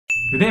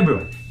Good day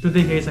everyone!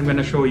 Today guys, I'm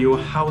gonna show you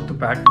how to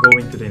pack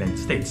going to the United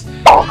States.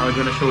 I'm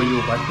gonna show you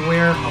what to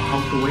wear,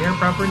 how to wear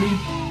properly,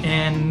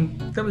 and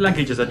the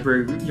luggages that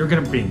you're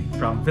gonna bring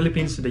from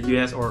Philippines to the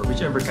US or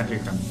whichever country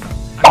you're coming from.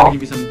 I'm gonna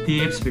give you some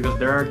tips because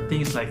there are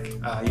things like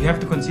you have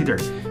to consider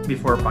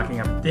before packing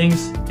up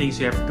things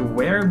you have to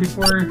wear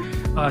before,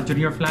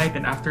 during your flight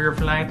and after your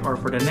flight, or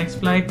for the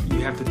next flight.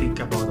 You have to think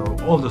about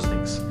all those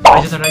things.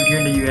 I just arrived here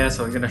in the US,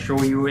 so I'm gonna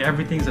show you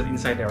everything that's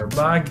inside our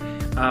bag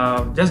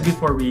just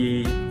before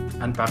we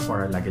unpack for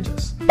our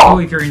luggages. So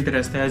if you're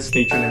interested,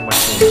 stay tuned and watch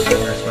the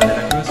video.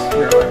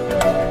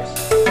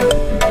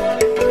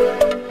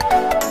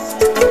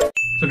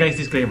 So guys,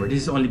 disclaimer,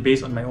 this is only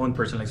based on my own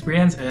personal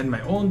experience and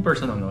my own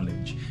personal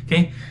knowledge.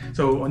 Okay,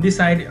 so on this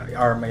side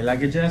are my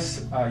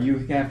luggages. You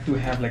have to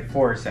have like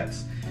 4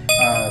 sets.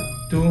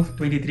 2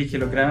 23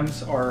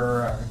 kilograms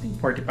or I think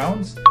 40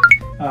 pounds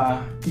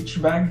each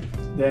bag.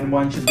 Then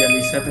one should be at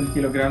least 7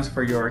 kilograms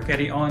for your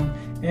carry-on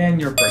and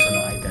your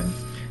personal items.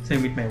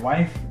 Same with my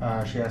wife.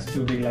 She has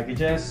 2 big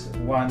luggages,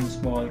 1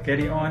 small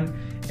carry-on,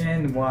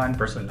 and 1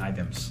 personal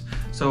items.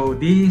 So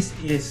this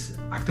is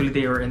actually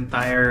your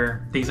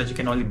entire things that you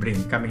can only bring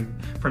coming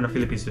from the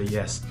Philippines to the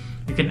US.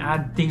 You can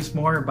add things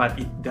more, but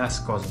it does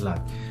cost a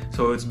lot.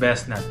 So it's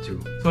best not to.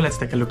 So let's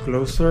take a look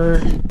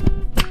closer.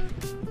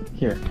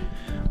 Here.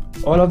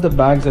 All of the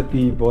bags that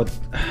we bought,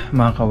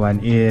 mga kawan,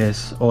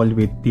 is all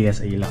with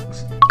TSA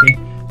locks. Okay?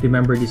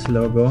 Remember this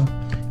logo?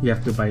 You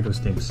have to buy those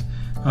things.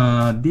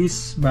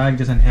 This bag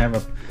doesn't have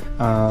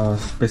a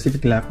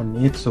specific lock on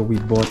it, so we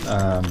bought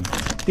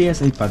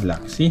TSA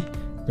padlock. See,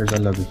 there's a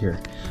logo here,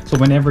 so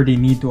whenever they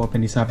need to open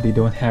this up, they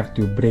don't have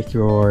to break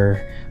your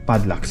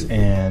padlocks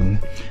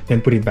and then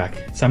put it back.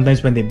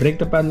 Sometimes when they break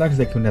the padlocks,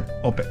 they cannot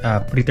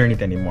return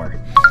it anymore.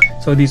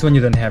 So this one,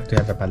 you don't have to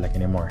have a padlock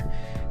anymore.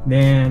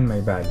 Then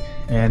my bag,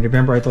 and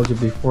remember I told you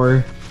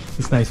before,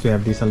 it's nice to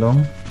have this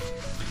along,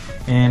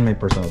 and my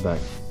personal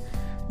bag.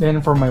 Then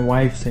for my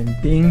wife, same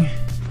thing.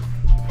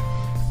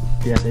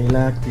 TSA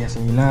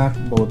lock,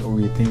 both are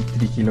within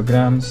 3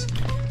 kilograms,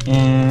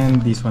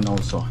 and this one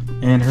also.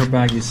 And her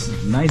bag is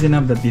nice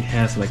enough that it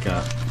has like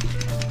a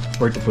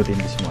where to put in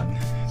this one,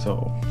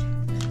 so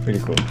pretty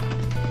cool.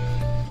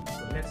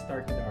 So let's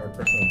start with our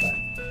personal bag.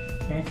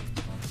 Okay,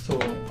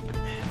 so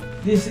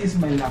this is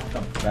my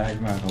laptop bag,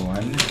 mga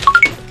kawan.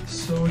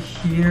 So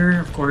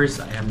here, of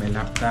course, I have my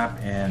laptop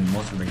and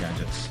most of the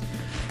gadgets.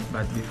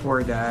 But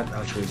before that,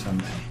 I'll show you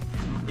something.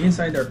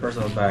 Inside our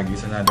personal bag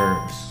is another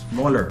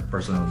smaller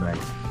personal bag.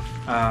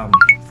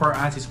 For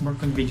us, it's more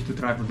convenient to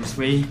travel this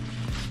way.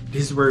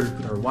 This is where we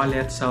put our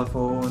wallet, cell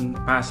phone,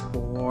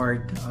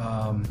 passport,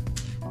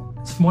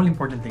 small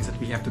important things that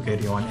we have to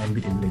carry on and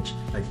within reach,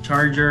 like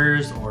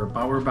chargers or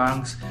power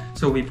banks.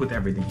 So we put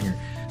everything here.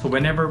 So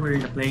whenever we're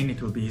in a plane,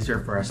 it will be easier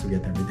for us to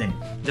get everything.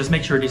 Just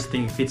make sure this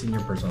thing fits in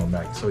your personal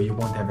bag so you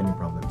won't have any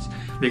problems.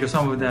 Because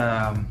some of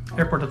the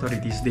airport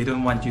authorities, they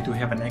don't want you to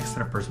have an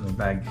extra personal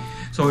bag.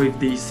 So if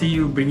they see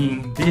you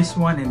bringing this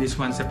one and this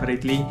one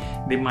separately,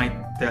 they might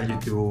tell you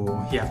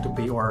you have to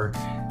pay or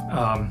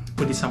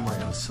put it somewhere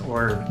else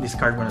or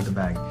discard one of the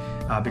bag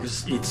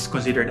because it's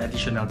considered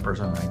additional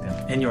personal item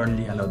and you're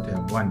only allowed to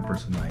have 1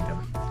 personal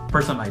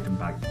item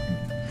bag.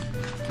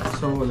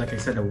 So like I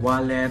said, a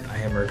wallet, I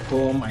have our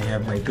comb, I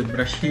have my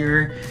toothbrush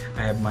here,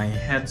 I have my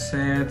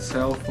headset,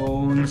 cell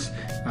phones,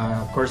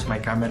 of course my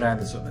camera,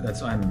 that's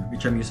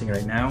which I'm using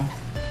right now.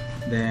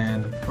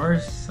 Then of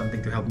course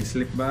something to help me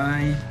slip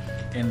by,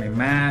 and my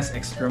mask,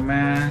 extra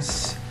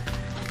mask,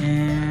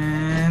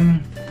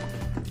 and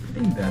I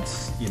think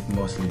that's it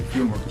mostly.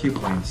 A few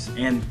coins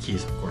and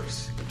keys, of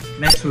course.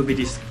 Next will be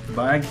this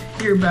bag.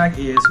 Here bag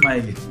is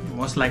my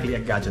most likely a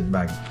gadget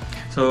bag.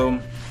 So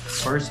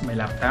first, my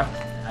laptop.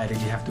 I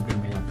really have to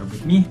bring my laptop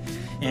with me,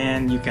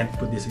 and you can't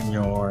put this in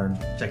your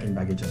check-in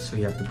baggages, so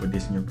you have to put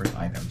this in your personal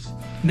items.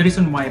 And the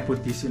reason why I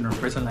put this in your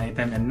personal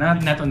item and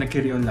not on the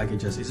carry-on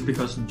luggages is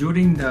because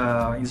during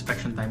the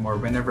inspection time or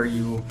whenever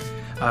you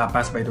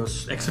pass by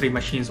those x-ray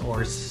machines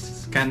or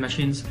scan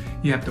machines,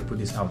 you have to put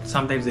this out.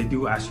 Sometimes they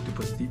do ask you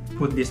to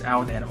put this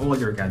out and all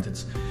your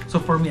gadgets. So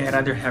for me, I'd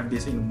rather have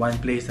this in one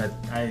place that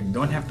I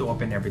don't have to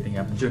open everything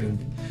up during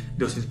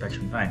those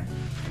inspection time.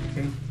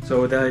 Okay,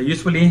 so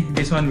usually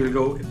this one will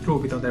go through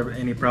without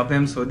any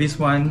problem. So this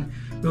one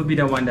will be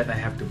the one that I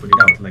have to put it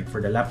out. Like for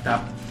the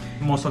laptop,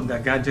 most of the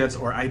gadgets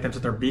or items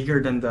that are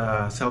bigger than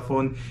the cell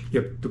phone,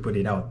 you have to put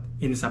it out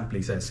in some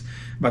places.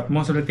 But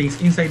most of the things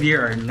inside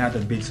here are not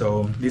that big,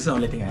 so this is the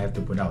only thing I have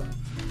to put out.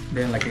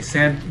 Then like I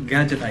said,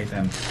 gadget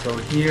items. So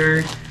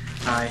here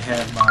I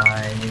have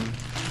my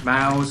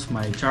mouse,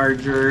 my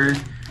charger,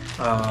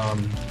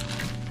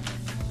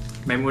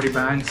 memory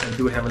banks. I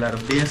do have a lot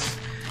of this.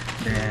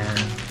 Then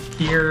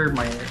here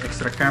my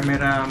extra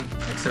camera,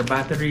 extra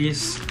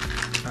batteries,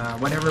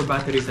 whatever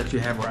batteries that you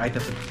have or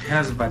items that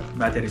has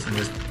batteries in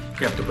this,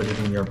 you have to put it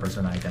in your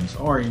personal items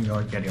or in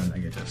your carry-on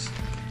luggages.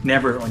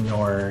 Never on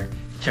your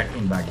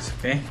check-in bags,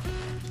 okay?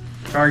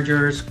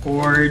 Chargers,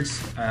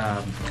 cords,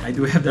 I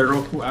do have the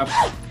Roku app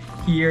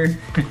here.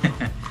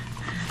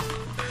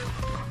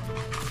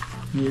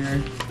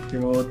 Here.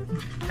 remote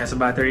has a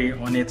battery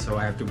on it, so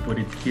I have to put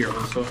it here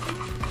also.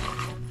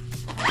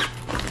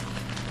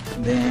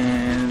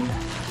 Then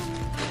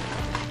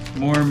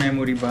more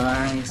memory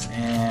banks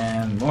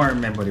and more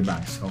memory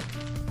banks. So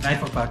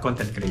life of a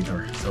content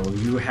creator, so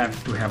you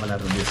have to have a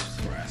lot of this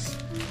for us.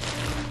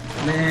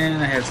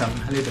 Then I have some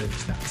little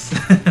snacks.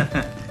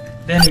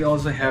 Then we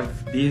also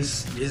have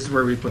this. This is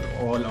where we put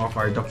all of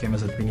our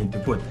documents that we need to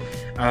put.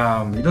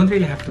 We don't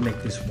really have to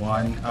make this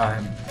one,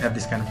 have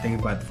this kind of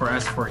thing, but for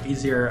us, for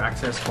easier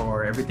access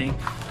for everything,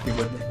 we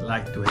would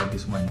like to have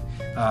this one.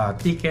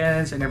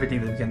 Tickets and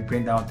everything that we can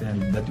print out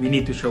and that we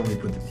need to show, we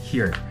put it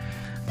here.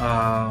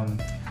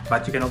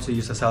 But you can also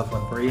use a cell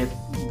phone for it.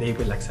 They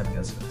will accept it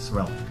as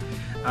well.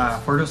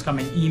 For those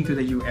coming into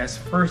the US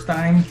first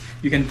time,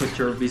 you can put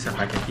your visa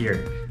packet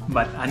here.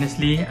 But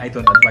honestly, I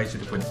don't advise you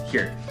to put it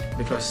here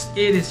because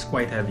it is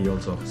quite heavy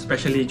also.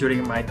 Especially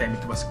during my time,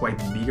 it was quite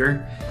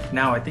bigger.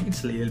 Now I think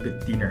it's a little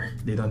bit thinner.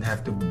 They don't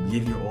have to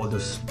give you all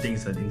those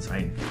things that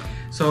inside.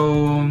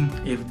 So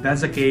if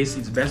that's the case,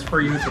 it's best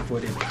for you to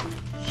put it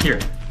here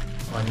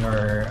on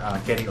your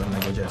carry-on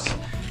luggages.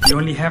 You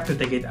only have to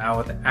take it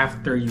out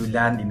after you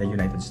land in the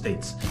United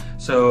States.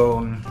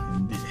 So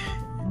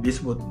this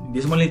will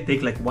only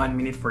take like 1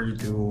 minute for you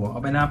to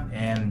open up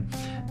and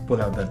pull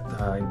out that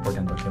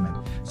important document.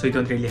 So you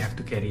don't really have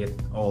to carry it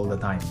all the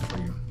time for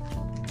you.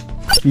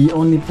 We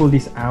only pull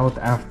this out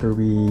after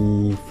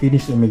we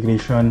finish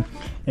immigration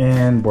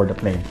and board the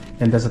plane.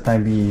 And that's the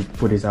time we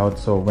put this out.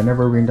 So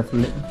whenever we're in the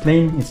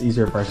plane, it's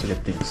easier for us to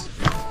get things.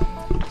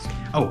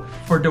 Oh,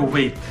 for the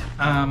weight,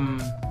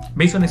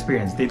 based on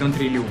experience, they don't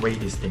really weigh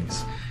these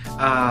things.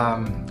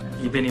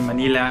 Even in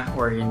Manila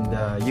or in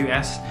the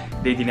US,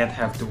 they did not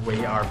have to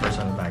weigh our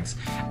personal bags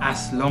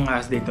as long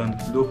as they don't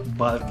look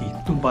bulky,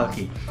 too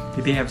bulky.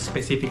 They have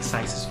specific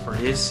sizes for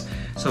this.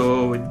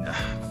 So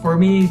for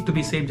me, to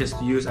be safe,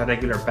 just use a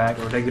regular bag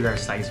or regular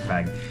size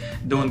bag.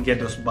 Don't get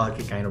those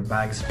bulky kind of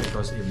bags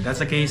because if that's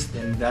the case,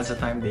 then that's the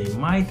time they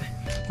might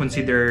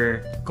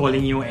consider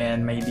calling you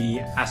and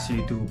maybe ask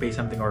you to pay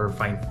something or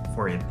fine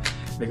for it.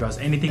 Because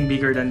anything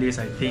bigger than this,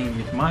 I think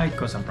it might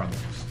cause some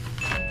problems.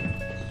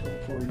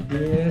 For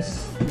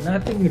this,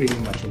 nothing really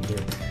much in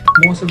here.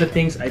 Most of the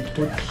things I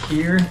put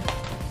here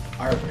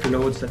are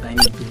clothes that I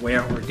need to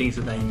wear or things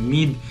that I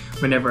need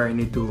whenever I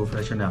need to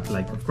freshen up.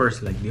 Like, of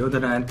course, like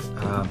deodorant,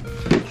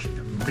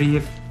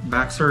 brief,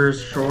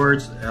 boxers,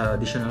 shorts,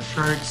 additional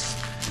shirts.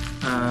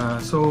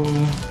 So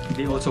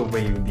they also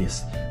weigh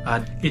this.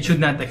 It should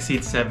not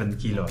exceed 7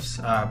 kilos.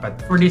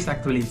 But for this,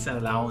 actually, it's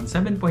around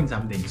 7 point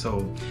something.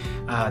 So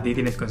they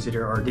didn't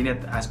consider or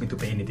didn't ask me to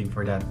pay anything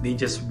for that. They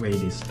just weigh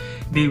this.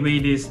 They weigh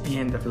this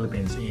in the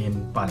Philippines,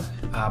 in PAL.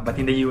 But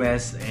in the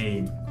US,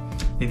 they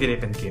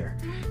didn't even care.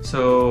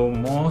 So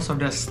most of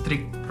the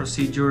strict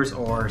procedures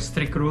or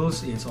strict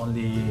rules is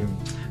only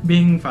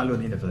being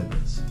followed in the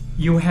Philippines.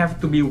 You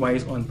have to be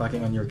wise on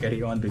packing on your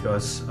carry-on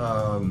because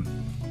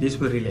this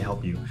will really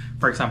help you.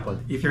 For example,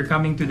 if you're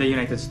coming to the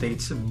United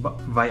States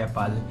via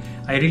PAL,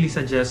 I really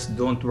suggest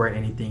don't wear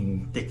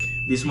anything thick.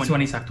 This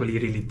one is actually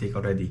really thick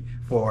already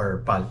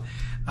for PAL.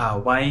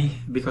 Why?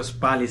 Because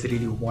PAL is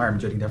really warm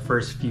during the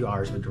first few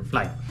hours of your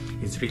flight.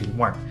 It's really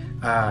warm.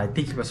 I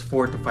think it was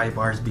 4 to 5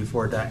 hours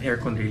before the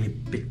aircon really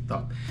picked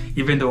up.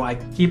 Even though I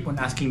keep on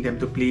asking them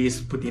to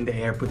please put in the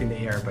air,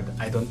 but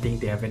I don't think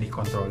they have any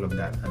control of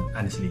that,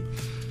 honestly.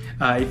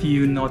 If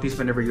you notice,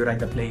 whenever you ride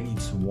the plane,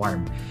 it's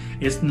warm.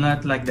 It's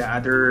not like the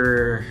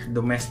other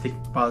domestic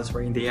PALs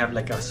wherein they have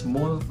like a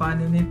small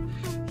fan in it.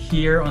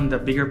 Here on the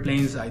bigger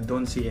planes, I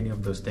don't see any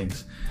of those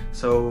things.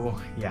 So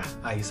yeah,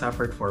 I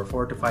suffered for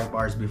 4 to 5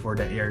 hours before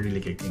the air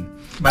really kicked in.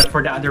 But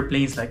for the other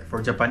planes, like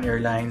for Japan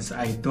Airlines,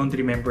 I don't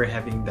remember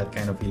having that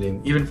kind of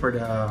feeling. Even for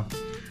the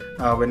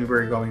when we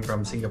were going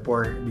from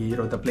Singapore, we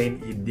rode the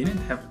plane, it didn't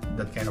have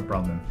that kind of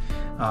problem.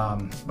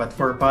 But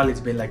for PAL,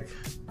 it's been like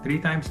 3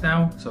 times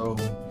now, so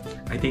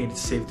I think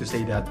it's safe to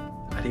say that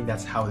I think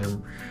that's how the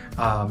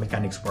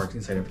mechanics works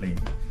inside a plane.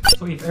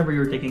 So if ever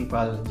you're taking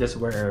PAL, just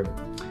wear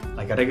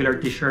like a regular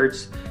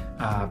t-shirts,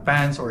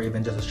 pants, or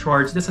even just a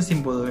shorts, just a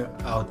simple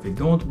outfit.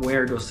 Don't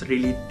wear those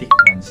really thick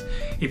ones.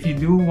 If you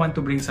do want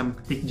to bring some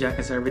thick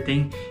jackets and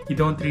everything, you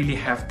don't really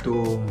have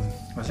to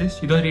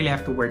You don't really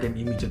have to wear them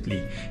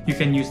immediately. You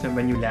can use them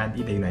when you land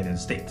in the United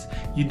States.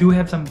 You do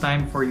have some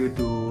time for you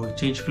to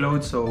change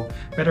clothes, so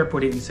better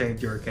put it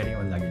inside your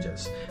carry-on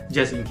luggages,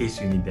 just in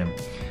case you need them.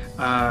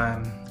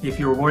 If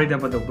you're worried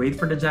about the weight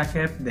for the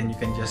jacket, then you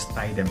can just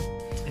tie them.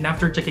 And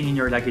after checking in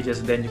your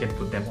luggages, then you can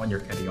put them on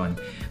your carry-on.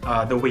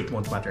 The weight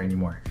won't matter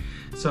anymore.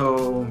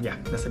 So yeah,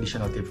 that's an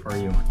additional tip for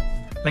you.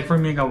 Like for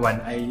me,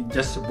 I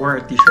just wore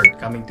a t-shirt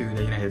coming to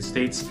the United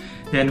States.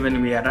 Then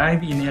when we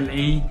arrived in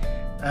LA,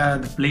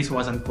 the place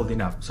wasn't cold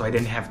enough, so I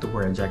didn't have to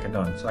wear a jacket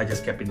on. So I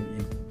just kept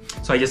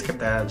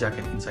the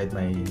jacket inside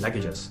my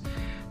luggages.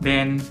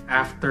 Then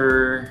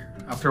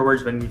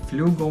afterwards, when we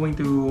flew going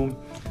to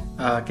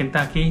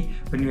Kentucky.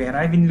 When we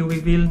arrived in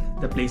Louisville,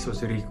 the place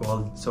was really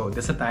cold, so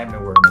that's the time I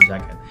wore my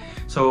jacket.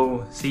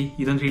 So see,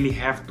 you don't really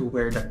have to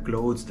wear the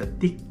clothes, the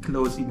thick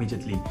clothes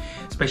immediately,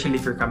 especially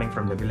if you're coming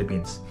from the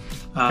Philippines.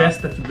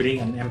 Best that you bring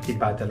an empty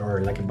bottle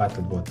or like a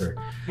bottled water.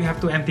 You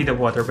have to empty the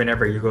water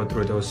whenever you go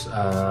through those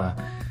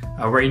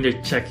wherein they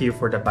check you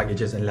for the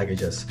baggages and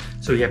luggages,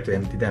 so you have to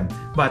empty them,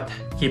 but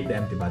keep the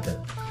empty bottle.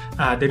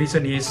 The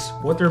reason is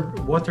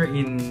water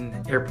in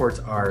airports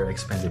are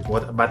expensive.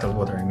 Bottled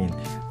water, I mean,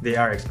 they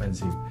are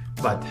expensive.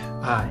 But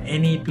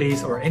any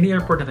place or any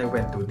airport that I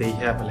went to, they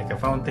have like a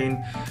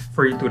fountain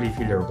for you to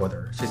refill your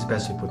water. So it's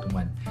best you put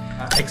one.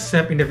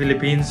 Except in the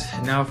Philippines,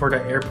 now for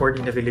the airport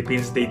in the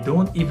Philippines, they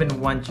don't even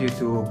want you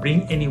to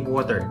bring any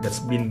water that's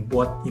been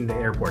bought in the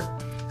airport.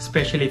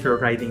 Especially if you're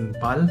riding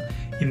PAL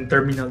in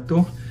Terminal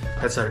 2.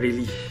 That's a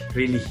really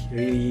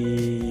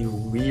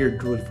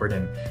weird rule for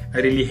them. I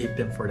really hate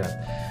them for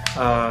that.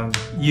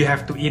 You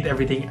have to eat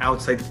everything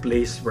outside the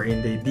place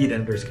wherein they did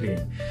another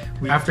screening.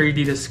 After you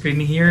did a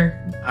screening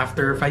here,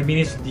 after 5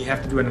 minutes, you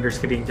have to do another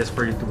screening just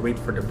for you to wait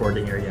for the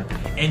boarding area.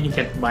 And you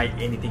can't buy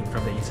anything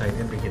from the inside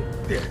and bring it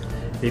there.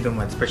 They don't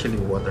want, especially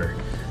water.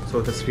 So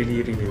that's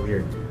really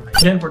weird.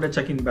 Then for the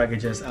check-in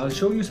baggages, I'll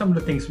show you some of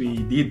the things we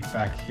did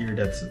back here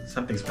that's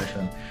something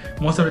special.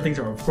 Most of the things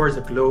are of course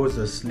the clothes,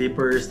 the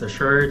slippers, the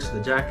shirts, the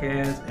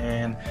jackets,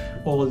 and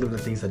all of the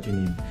things that you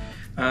need.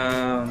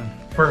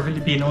 For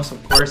Filipinos,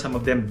 of course, some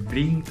of them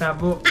bring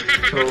tabo.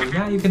 So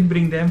yeah, you can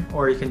bring them,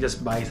 or you can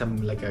just buy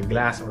some like a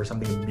glass or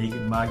something big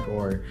mug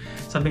or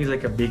something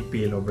like a big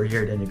pail over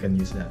here, then you can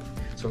use that.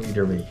 So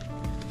either way.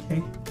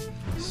 Okay.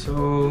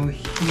 So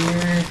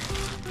here,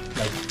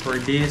 like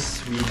for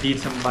this, we did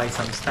buy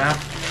some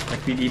stuff. Like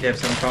we did have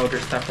some powder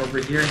stuff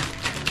over here.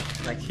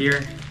 Like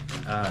here,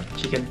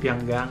 chicken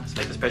pianggang. It's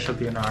like a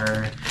specialty in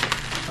our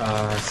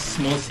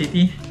small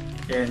city.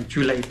 And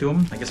chula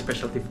itum, like a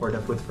specialty for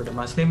the food for the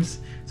Muslims.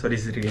 So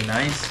this is really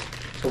nice.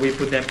 So we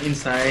put them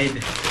inside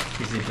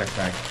this Ziploc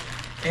bag.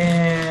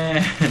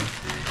 And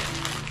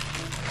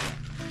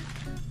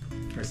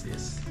where's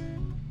this?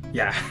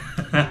 Yeah,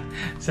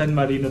 San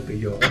Marino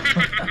tuyo.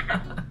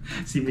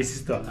 Si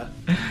Mrs. to.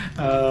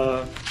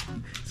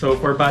 So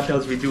for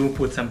bottles, we do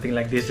put something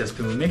like this just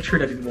to make sure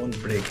that it won't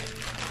break.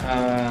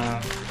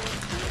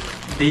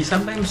 They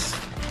sometimes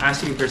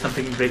ask you if there's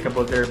something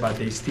breakable there, but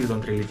they still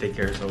don't really take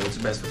care, so it's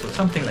best to put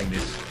something like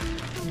this.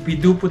 We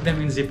do put them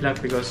in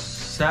Ziploc because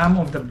some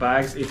of the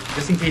bags, if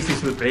just in case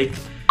this will break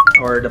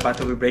or the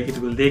bottle will break, it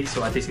will leak,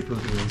 so at least it will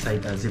be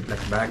inside the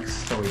Ziploc bags,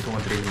 so it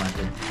won't really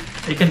matter.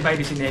 You can buy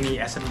this in any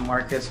SM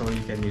market, so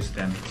you can use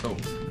them. So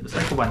it's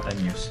like a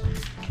one-time use.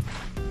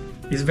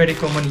 It's very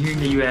common here in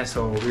the US,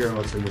 so we are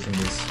also using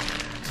this.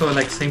 So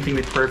like same thing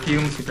with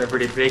perfumes, if ever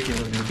they break, it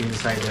will be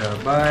inside the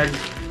bag.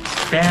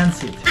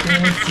 Fancy!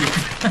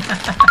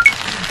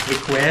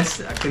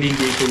 Request. Actually,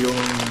 hindi ko yung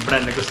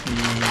brand na gusto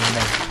niya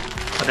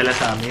nagpadala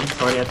sa amin.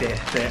 Sorry ate.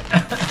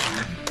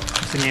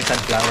 Gusto niya yung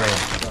sunflower.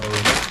 So,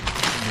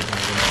 dito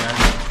natin yan.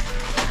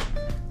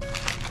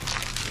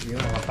 Yung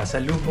mga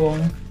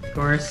pasalubong, of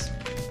course.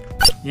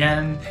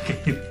 Yan.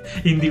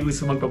 Hindi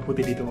uso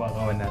magpaputi dito mga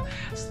kawana.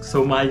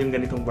 So, mahal yung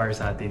ganitong bar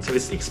sa atin. So,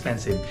 it's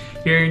expensive.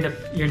 Here in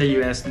the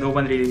US, no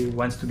one really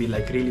wants to be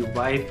like really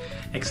white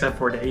except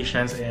for the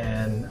Asians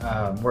and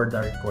more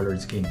dark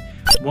colored skin.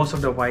 Most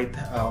of the white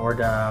or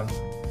the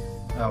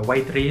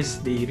white race,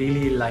 they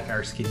really like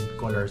our skin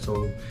color.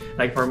 So,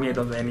 like for me, I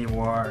don't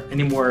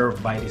anymore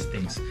buy these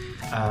things.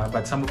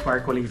 But some of our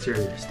colleagues here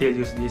still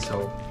use this,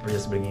 so we're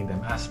just bringing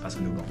them as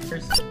pasalubong.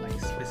 Here's like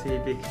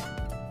specific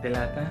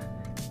delata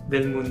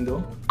del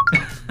mundo.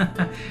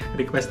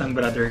 Request ng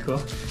brother ko,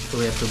 so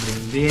we have to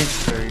bring this.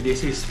 So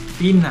this is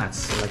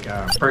peanuts, like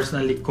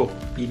personally cooked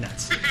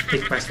peanuts,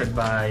 requested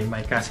by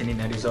my cousin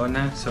in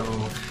Arizona. So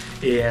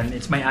and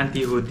it's my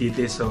auntie who did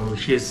this, so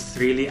she's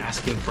really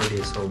asking for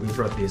this, so we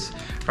brought this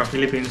from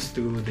Philippines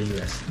to the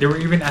US. They were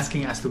even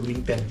asking us to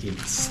bring 10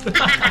 kilos.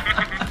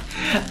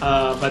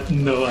 But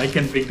no, I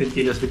can bring 10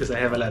 kilos because I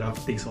have a lot of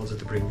things also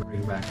to bring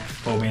back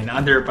home and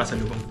other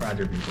pasalubong for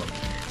other people.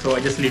 So I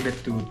just leave it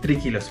to 3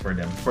 kilos for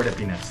them, for the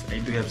peanuts.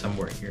 I do have some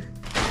more here.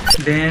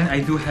 Then I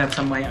do have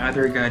some of my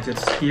other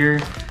gadgets here,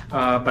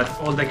 but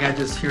all the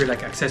gadgets here,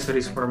 like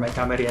accessories for my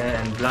camera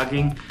and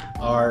vlogging,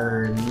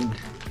 or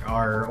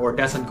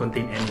doesn't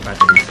contain any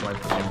batteries, so I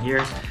put them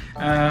here.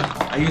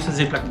 I use a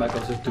Ziploc bag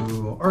also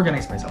to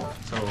organize myself,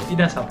 so it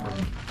does help for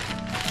me.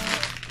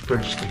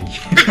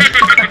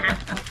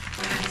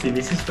 See,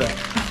 this is the.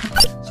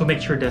 So make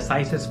sure the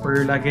sizes for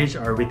your luggage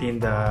are within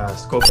the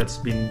scope that's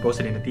been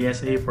posted in the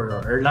TSA for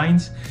your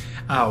airlines.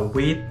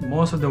 Weight,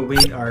 most of the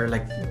weight are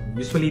like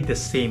usually the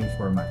same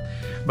format,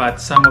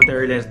 but some of the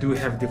airlines do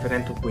have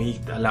different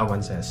weight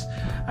allowances.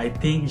 I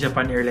think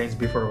Japan Airlines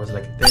before was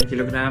like 10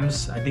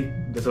 kilograms. I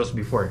think that was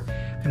before.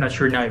 I'm not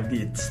sure now if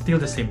it's still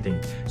the same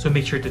thing. So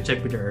make sure to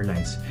check with the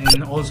airlines.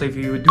 And also if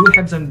you do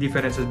have some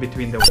differences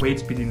between the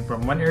weights between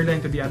from one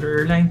airline to the other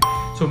airline,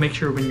 so make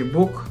sure when you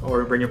book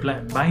or when you're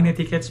buying the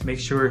tickets, make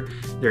sure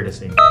they're the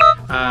same.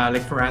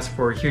 Like for us,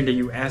 for here in the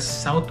US,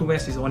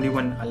 Southwest is only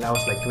one allows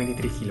like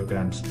 23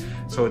 kilograms.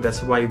 So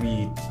that's why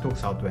we took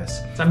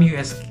Southwest. Some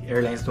US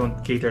airlines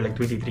don't cater like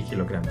 23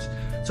 kilograms.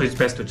 So it's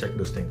best to check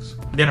those things.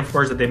 Then of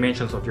course, the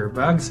dimensions of your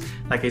bags.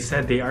 Like I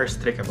said, they are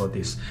strict about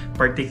this.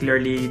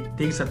 Particularly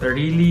things that are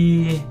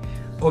really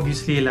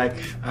obviously like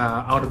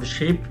out of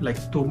shape, like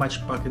too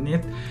much pack in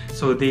it.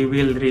 So they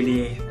will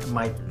really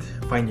might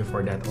fine you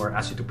for that or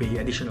ask you to pay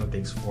additional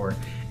things for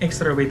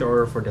extra weight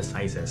or for the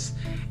sizes.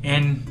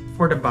 And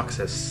for the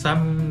boxes,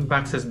 some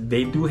boxes,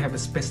 they do have a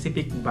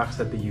specific box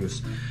that they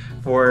use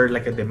for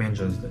like a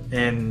dimensions,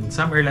 and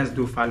some airlines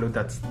do follow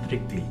that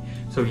strictly,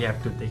 so you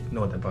have to take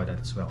note about that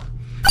as well.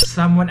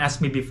 Someone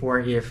asked me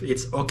before if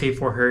it's okay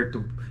for her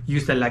to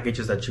use the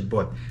luggages that she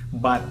bought,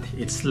 but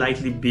it's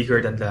slightly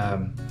bigger than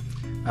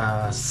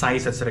the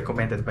size that's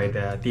recommended by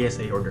the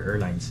TSA or the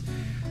airlines.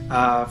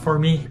 For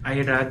me,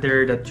 I'd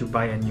rather that you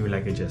buy a new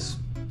luggages.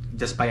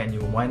 Just buy a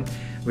new one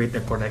with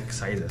the correct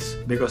sizes,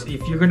 because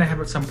if you're gonna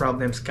have some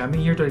problems coming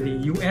here to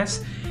the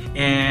US,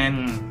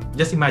 and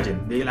just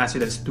imagine they'll ask you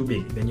that it's too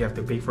big, then you have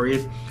to pay for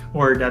it,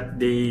 or that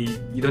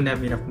you don't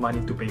have enough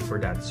money to pay for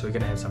that, so you're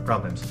gonna have some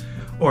problems,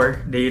 or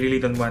they really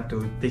don't want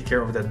to take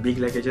care of that big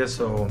luggages,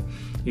 so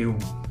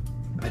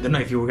I don't know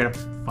if you were gonna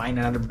find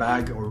another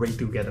bag or way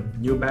to get a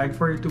new bag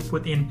for you to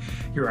put in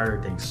your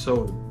other things.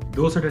 So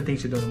those are the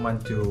things you don't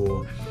want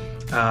to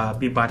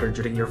be bothered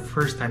during your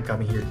first time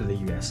coming here to the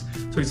US.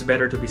 So it's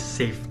better to be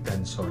safe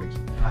than sorry.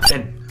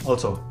 And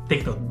also,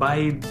 take note,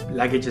 buy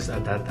luggages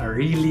that are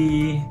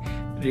really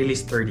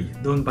sturdy.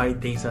 Don't buy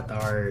things that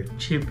are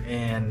cheap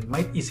and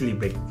might easily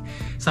break.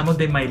 Some of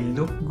them might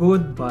look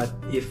good, but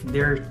if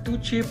they're too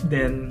cheap,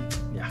 then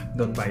yeah,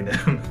 don't buy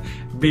them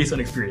based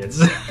on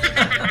experience.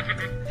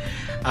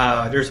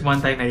 There's one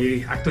time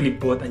I actually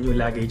bought a new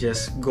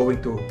luggages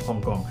going to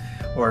Hong Kong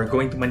or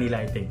going to Manila,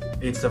 I think.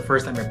 It's the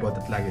first time I bought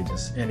that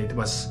luggages, and it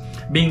was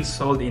being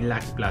sold in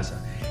Lucky Plaza.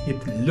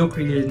 It looked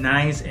really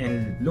nice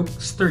and looked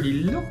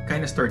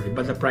kind of sturdy,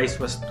 but the price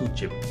was too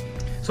cheap.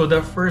 So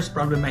the first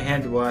problem I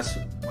had was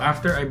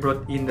after I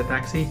brought in the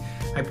taxi,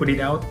 I put it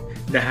out,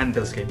 the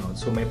handles came out,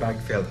 so my bag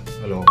fell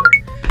all over.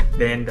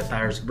 Then the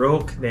tires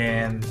broke,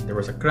 then there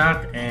was a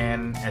crack,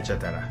 and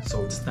etc.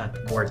 So it's not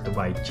worth to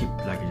buy cheap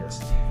luggages.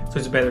 So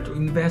it's better to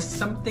invest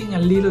something a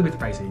little bit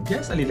pricey,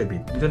 just a little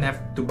bit. You don't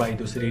have to buy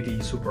those really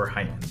super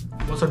high-end.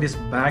 Also, these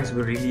bags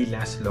will really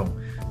last long.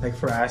 Like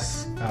for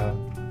us,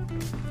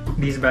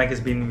 this bag has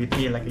been with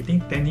me like I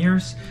think 10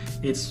 years.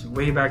 It's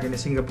way back in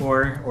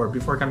Singapore or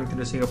before coming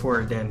to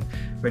Singapore. Then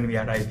when we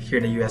arrived here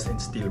in the US,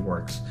 it still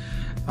works.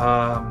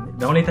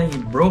 The only time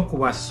it broke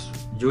was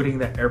during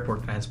the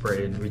airport transfer,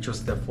 which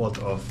was the fault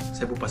of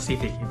Cebu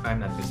Pacific, if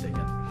I'm not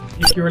mistaken.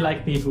 If you're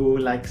like me who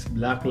likes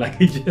black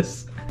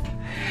luggages,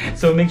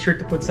 so make sure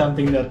to put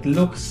something that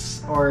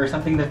looks or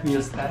something that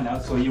will stand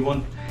out, so you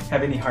won't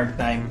have any hard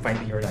time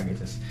finding your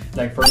luggages.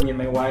 Like for me and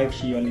my wife,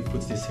 she only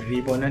puts this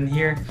ribbon on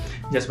here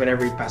just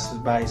whenever it passes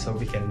by, so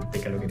we can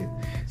take a look at it.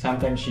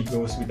 Sometimes she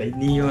goes with the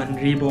neon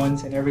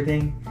ribbons and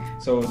everything,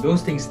 so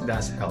those things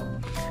does help.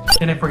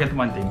 And I forget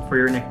one thing, for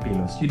your neck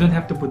pillows, you don't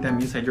have to put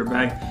them inside your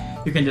bag.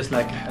 You can just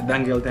like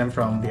dangle them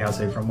from the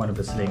outside from one of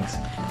the slings,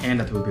 and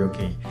that will be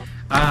okay.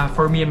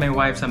 For me and my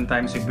wife,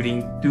 sometimes we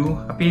bring two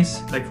a piece.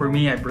 Like for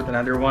me, I brought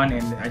another one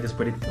and I just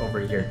put it over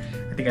here.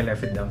 I think I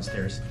left it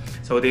downstairs.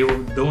 So they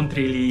don't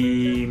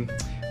really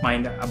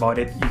mind about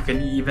it. You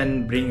can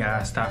even bring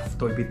a stuffed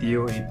toy with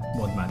you. It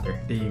won't matter.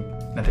 They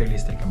not really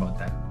strict about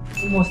that.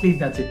 So mostly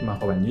that's it,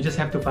 mga kawan. You just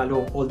have to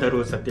follow all the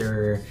rules that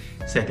they're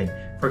setting.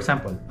 For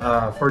example,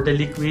 for the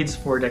liquids,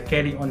 for the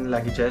carry-on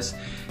luggages,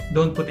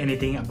 don't put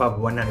anything above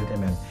 100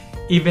 ml.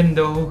 Even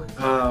though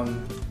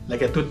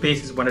like a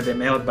toothpaste is 100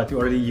 ml, but you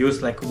already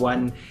use like you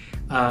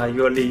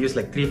only use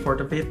like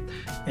 3/4 of it,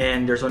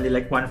 and there's only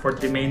like 1/4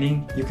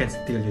 remaining, you can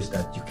still use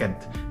that. You can't.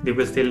 They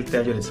will still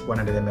tell you it's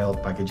 100 ml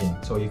packaging,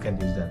 so you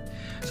can't use that.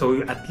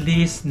 So at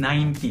least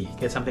 90,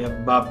 get something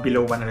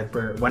below 100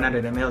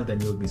 ml, then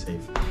you'll be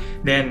safe.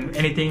 Then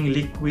anything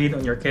liquid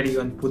on your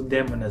carry-on, put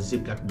them on a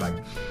Ziploc bag.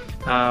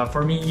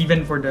 For me,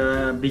 even for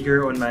the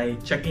bigger on my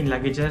check-in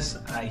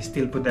luggages, I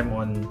still put them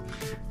on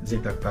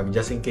Ziploc bag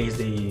just in case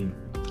they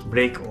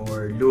break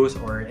or loose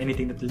or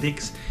anything that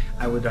leaks.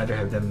 I would rather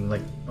have them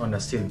like on a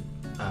steel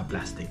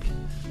plastic.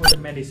 For the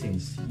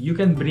medicines, you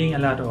can bring a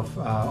lot of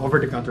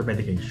over-the-counter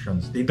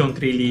medications. They don't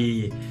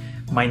really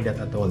mind that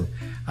at all.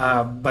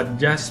 But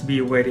just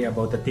be wary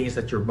about the things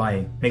that you're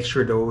buying. Make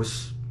sure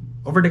those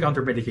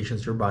over-the-counter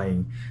medications you're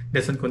buying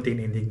doesn't contain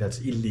anything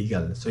that's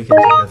illegal, so you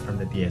can check that from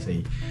the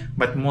TSA.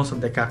 But most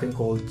of the cough and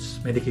colds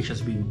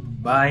medications we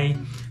buy,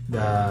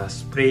 the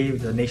spray,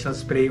 the nasal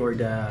spray or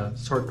the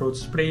sore throat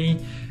spray,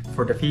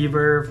 for the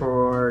fever,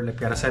 for the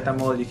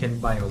paracetamol, you can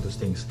buy all those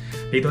things.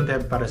 They don't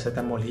have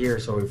paracetamol here,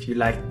 so if you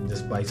like,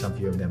 just buy some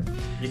few of them.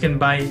 You can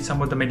buy some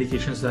of the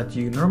medications that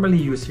you normally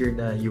use here in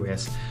the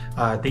US,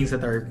 things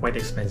that are quite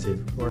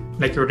expensive, or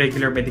like your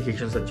regular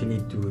medications that you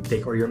need to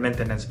take or your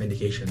maintenance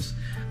medications.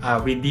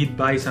 We did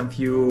buy some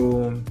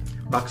few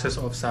boxes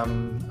of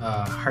some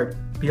heart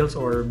pills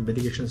or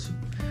medications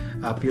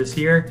pills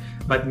here,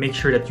 but make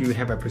sure that you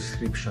have a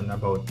prescription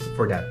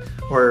for that,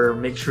 or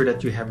make sure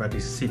that you have a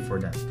receipt for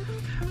that.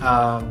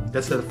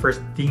 That's the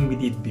first thing we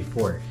did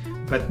before,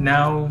 but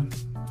now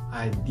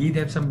I did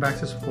have some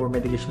boxes for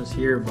medications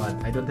here, but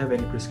I don't have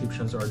any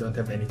prescriptions or don't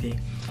have anything,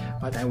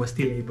 but I was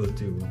still able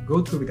to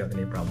go through without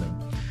any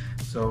problem.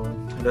 So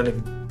I don't know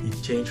if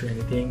it changed or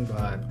anything,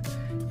 but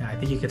yeah, I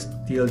think you can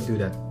still do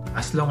that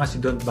as long as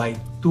you don't buy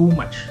too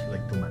much,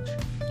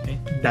 okay?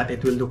 That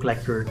it will look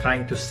like you're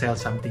trying to sell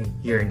something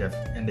here in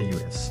the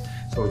US,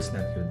 so it's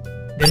not good.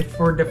 Then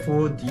for the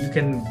food, you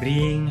can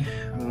bring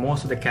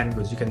most of the canned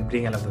goods. You can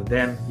bring a lot of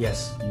them.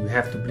 Yes, you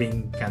have to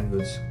bring canned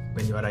goods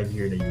when you arrive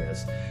here in the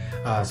US.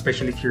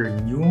 Especially if you're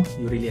new,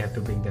 you really have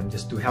to bring them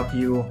just to help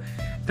you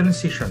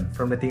transition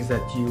from the things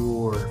that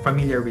you're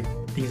familiar with,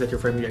 things that you're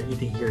familiar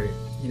eating here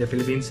in the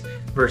Philippines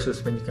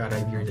versus when you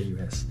arrive here in the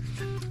US.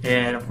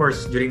 And of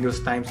course, during those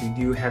times, you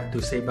do have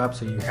to save up,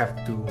 so you have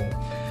to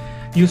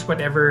use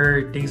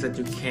whatever things that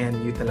you can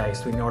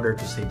utilize in order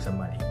to save some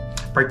money.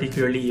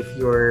 Particularly if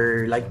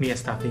you're like me, a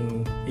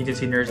staffing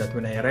agency nurse, that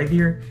when I arrive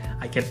here,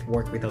 I can't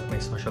work without my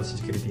social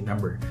security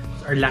number.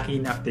 Are lucky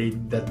enough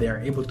that they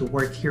are able to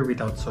work here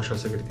without social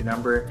security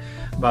number,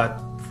 but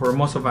for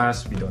most of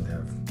us, we don't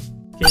have.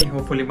 Okay,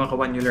 hopefully mga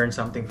kawan, you learned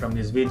something from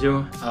this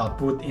video. I'll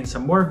put in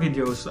some more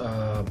videos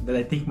that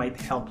I think might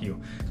help you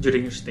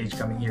during your stage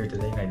coming here to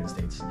the United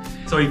States.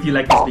 So if you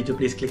like this video,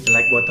 please click the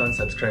like button,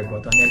 subscribe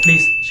button, and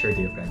please share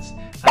to your friends.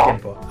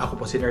 Again po, ako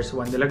po si Nurse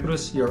Juan de la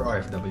Cruz, your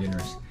OFW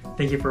nurse.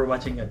 Thank you for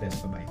watching. God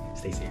bless. Bye-bye.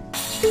 Stay safe.